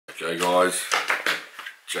Okay guys,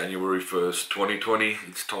 January 1st, 2020,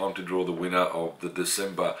 it's time to draw the winner of the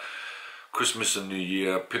December Christmas and New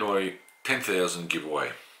Year PINOY 10,000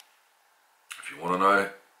 giveaway. If you want to know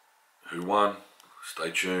who won,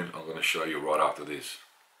 stay tuned, I'm going to show you right after this.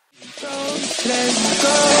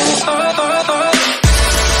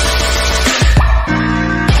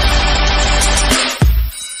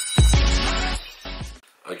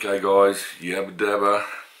 Okay guys, Yabba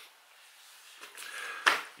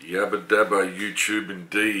dabba YouTube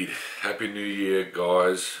indeed. Happy New Year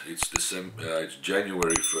guys. It's it's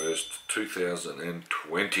January 1st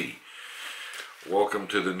 2020. Welcome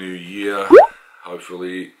to the new year.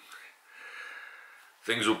 Hopefully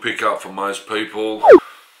things will pick up for most people.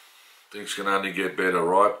 Things can only get better,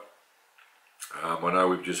 right? I know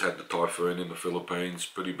we've just had the typhoon in the Philippines,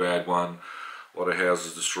 pretty bad one. A lot of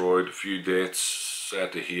houses destroyed, a few deaths,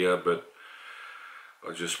 sad to hear, but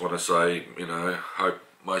I just want to say, you know, hope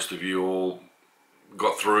most of you all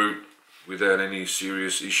got through without any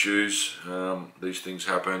serious issues. These things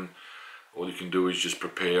happen. All you can do is just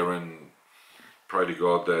prepare and pray to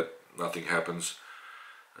God that nothing happens.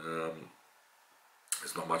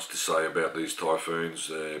 There's not much to say about these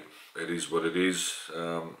typhoons. It is what it is.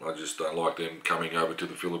 I just don't like them coming over to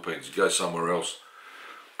the Philippines. Go somewhere else,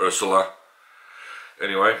 Ursula.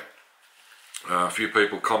 Anyway, a few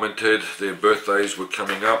people commented their birthdays were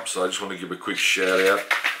coming up, so I just want to give a quick shout out.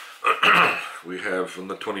 We have on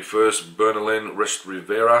the 21st, Bernalyn Rest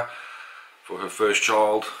Rivera for her first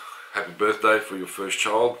child. Happy birthday for your first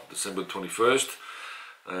child, December 21st.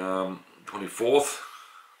 24th,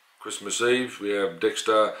 Christmas Eve, we have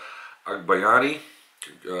Dexter Agbayani.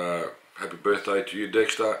 Happy birthday to you,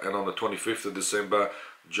 Dexter. And on the 25th of December,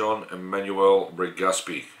 John Emmanuel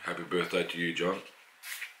Bregaspi. Happy birthday to you, John.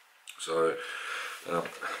 So I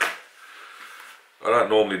don't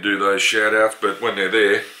normally do those shout outs, but when they're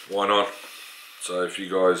there, why not? So if you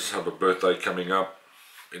guys have a birthday coming up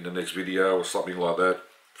in the next video or something like that,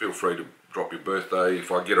 feel free to drop your birthday.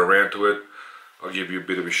 If I get around to it, I'll give you a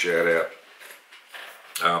bit of a shout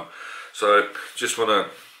out. So just want to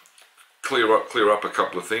clear up a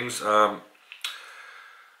couple of things.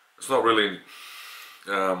 It's not really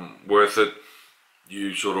worth it,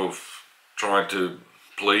 you sort of trying to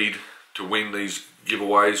plead to win these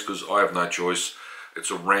giveaways, because I have no choice.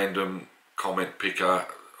 It's a random comment picker.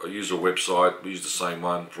 I use a website, I use the same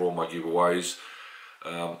one for all my giveaways.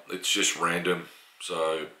 It's just random.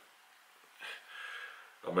 So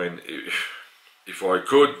I mean, if I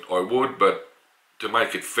could, I would, but to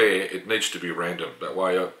make it fair, it needs to be random. That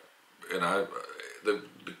way, you know, the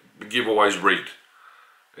giveaways rigged.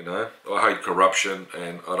 You know, I hate corruption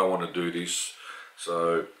and I don't want to do this.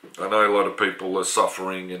 So I know a lot of people are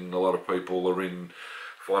suffering and a lot of people are in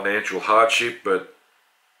financial hardship, but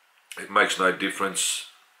it makes no difference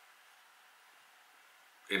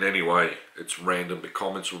in any way. It's random. The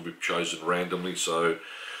comments will be chosen randomly. So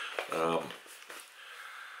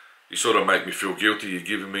you sort of make me feel guilty. You're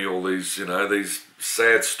giving me all these, you know, these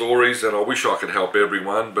sad stories, and I wish I could help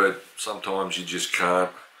everyone, but sometimes you just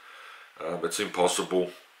can't. It's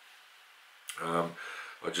impossible.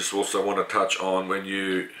 I just also want to touch on when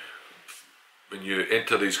you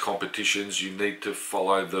enter these competitions, you need to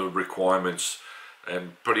follow the requirements,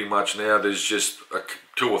 and pretty much now there's just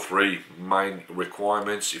 2 or 3 main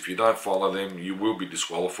requirements. If you don't follow them, you will be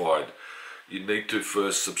disqualified. You need to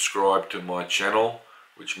first subscribe to my channel,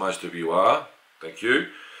 which most of you are. Thank you.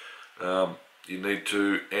 You need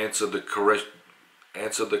to answer the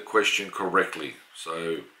question correctly.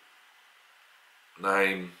 So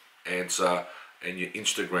name, answer, and your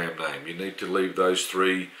Instagram name. You need to leave those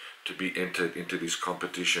 3 to be entered into this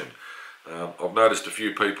competition. I've noticed a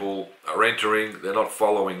few people are entering, they're not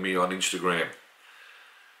following me on Instagram.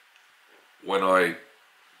 When I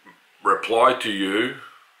reply to you,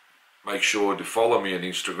 make sure to follow me on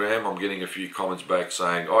Instagram. I'm getting a few comments back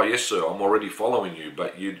saying, oh yes sir, I'm already following you,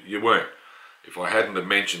 but you weren't. If I hadn't have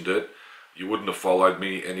mentioned it, you wouldn't have followed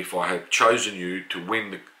me, and if I had chosen you to win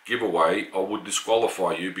the giveaway, I would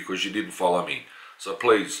disqualify you because you didn't follow me. So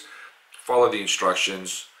please follow the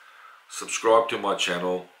instructions, subscribe to my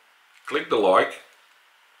channel, click the like,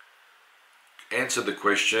 answer the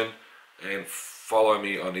question, and follow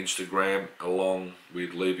me on Instagram along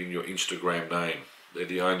with leaving your Instagram name. They're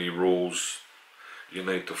the only rules you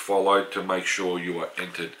need to follow to make sure you are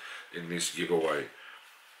entered in this giveaway.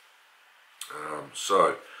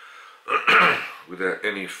 So without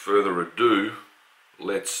any further ado,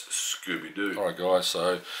 let's Scooby-Doo. Alright guys,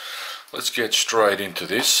 so let's get straight into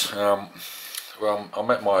this. Well, I'm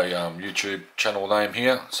at my YouTube channel name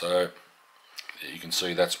here, so you can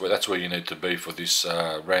see that's where you need to be for this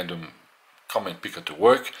random comment picker to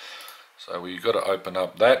work. So we've got to open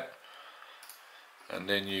up that, and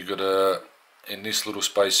then you got to, in this little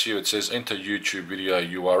space here, it says enter YouTube video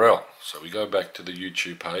URL. So we go back to the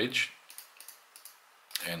YouTube page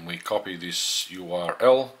and we copy this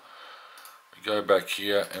URL. We go back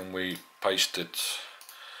here and we paste it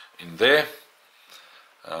in there.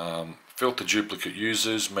 Filter duplicate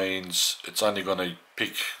users means it's only going to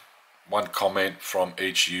pick one comment from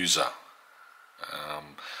each user.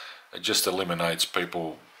 It just eliminates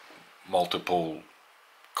people multiple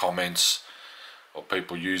comments, or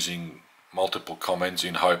people using multiple comments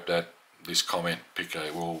in hope that this comment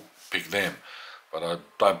picker will pick them. But I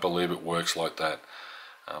don't believe it works like that.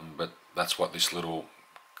 But that's what this little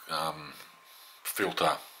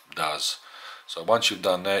filter does. So once you've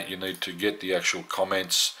done that, you need to get the actual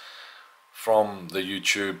comments from the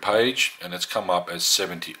YouTube page, and it's come up as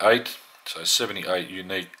 78. So 78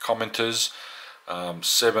 unique commenters.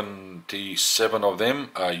 77 of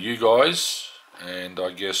them are you guys, and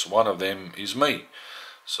I guess one of them is me.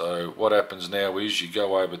 So what happens now is you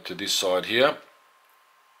go over to this side here,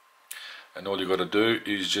 and all you got to do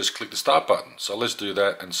is just click the start button. So let's do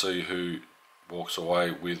that and see who walks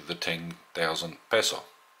away with the 10,000 peso.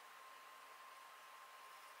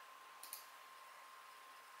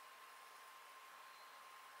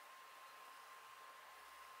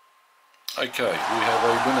 Okay, we have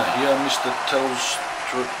a winner here, Mr. Tells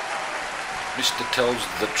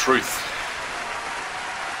the Truth.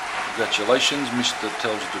 Congratulations, Mr.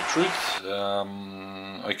 Tells the Truth.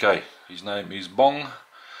 Okay, his name is Bong.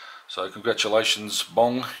 So congratulations,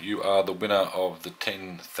 Bong. You are the winner of the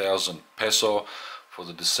 10,000 peso for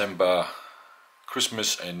the December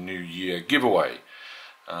Christmas and New Year giveaway.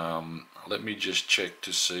 Let me just check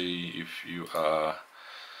to see if you are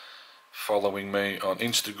following me on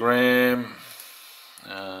Instagram.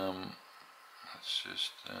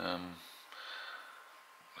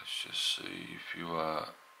 Let's just see if you are.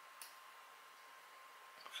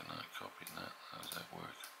 Can I copy that? How does that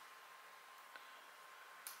work?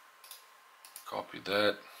 Copy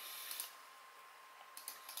that.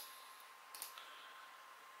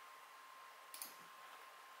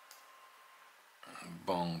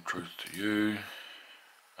 Bong, truth to you.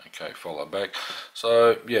 Okay, follow back.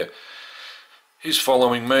 So yeah, he's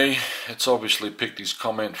following me. It's obviously picked his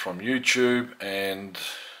comment from YouTube, and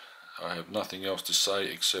I have nothing else to say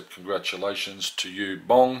except congratulations to you,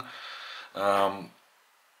 Bong.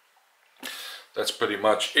 That's pretty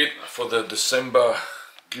much it for the December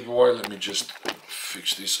giveaway. Let me just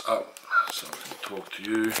fix this up so I can talk to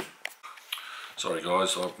you. Sorry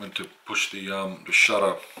guys, I went to push the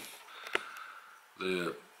shutter.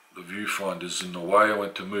 The viewfinder's in the way. I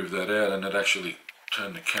went to move that out and it actually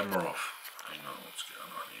turned the camera off. Hang on, what's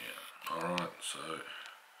going on here? Alright, so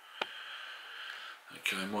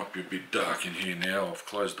okay, it might be a bit dark in here now. I've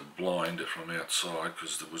closed the blind from outside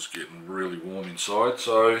because it was getting really warm inside.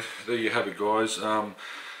 So there you have it guys.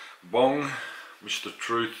 Bong, Mr.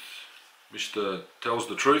 Tells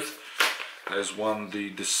the Truth has won the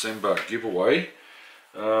December giveaway.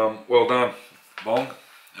 Well done, Bong.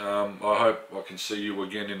 I hope I can see you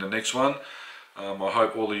again in the next one. I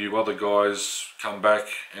hope all of you other guys come back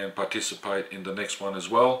and participate in the next one as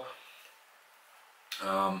well.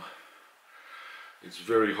 It's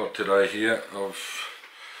very hot today here. I've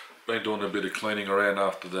been doing a bit of cleaning around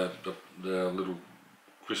after the little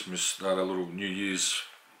Christmas, the little New Year's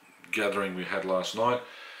gathering we had last night,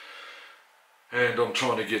 and I'm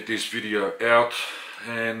trying to get this video out,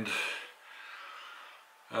 and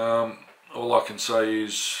all I can say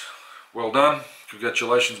is well done,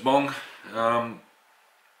 congratulations Bong. I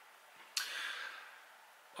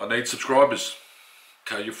need subscribers.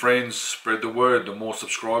 Tell your friends, spread the word. The more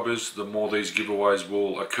subscribers, the more these giveaways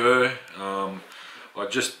will occur. I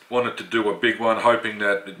just wanted to do a big one, hoping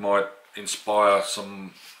that it might inspire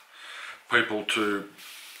some people to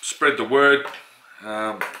spread the word.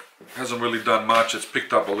 Hasn't really done much. It's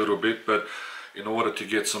picked up a little bit, but in order to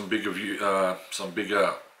get some bigger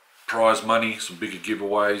prize money, some bigger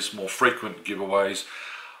giveaways, more frequent giveaways,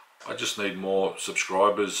 I just need more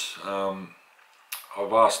subscribers.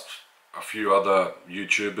 I've asked a few other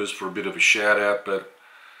YouTubers for a bit of a shout out, but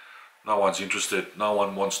no one's interested. No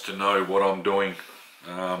one wants to know what I'm doing,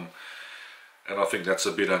 and I think that's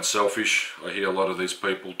a bit unselfish. I hear a lot of these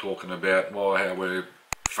people talking about, well, how we're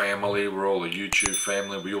family, we're all a YouTube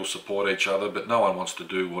family, we all support each other, but no one wants to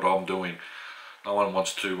do what I'm doing. No one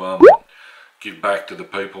wants to give back to the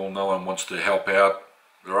people. No one wants to help out.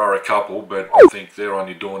 There are a couple, but I think they're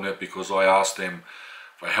only doing it because I asked them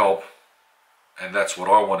for help, and that's what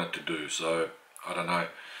I wanted to do. So I don't know.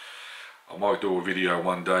 I might do a video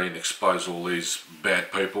one day and expose all these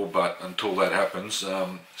bad people, but until that happens,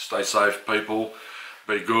 stay safe people,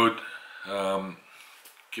 be good,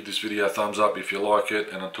 give this video a thumbs up if you like it,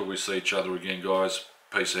 and until we see each other again guys,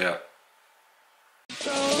 peace out.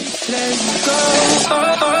 Let's go.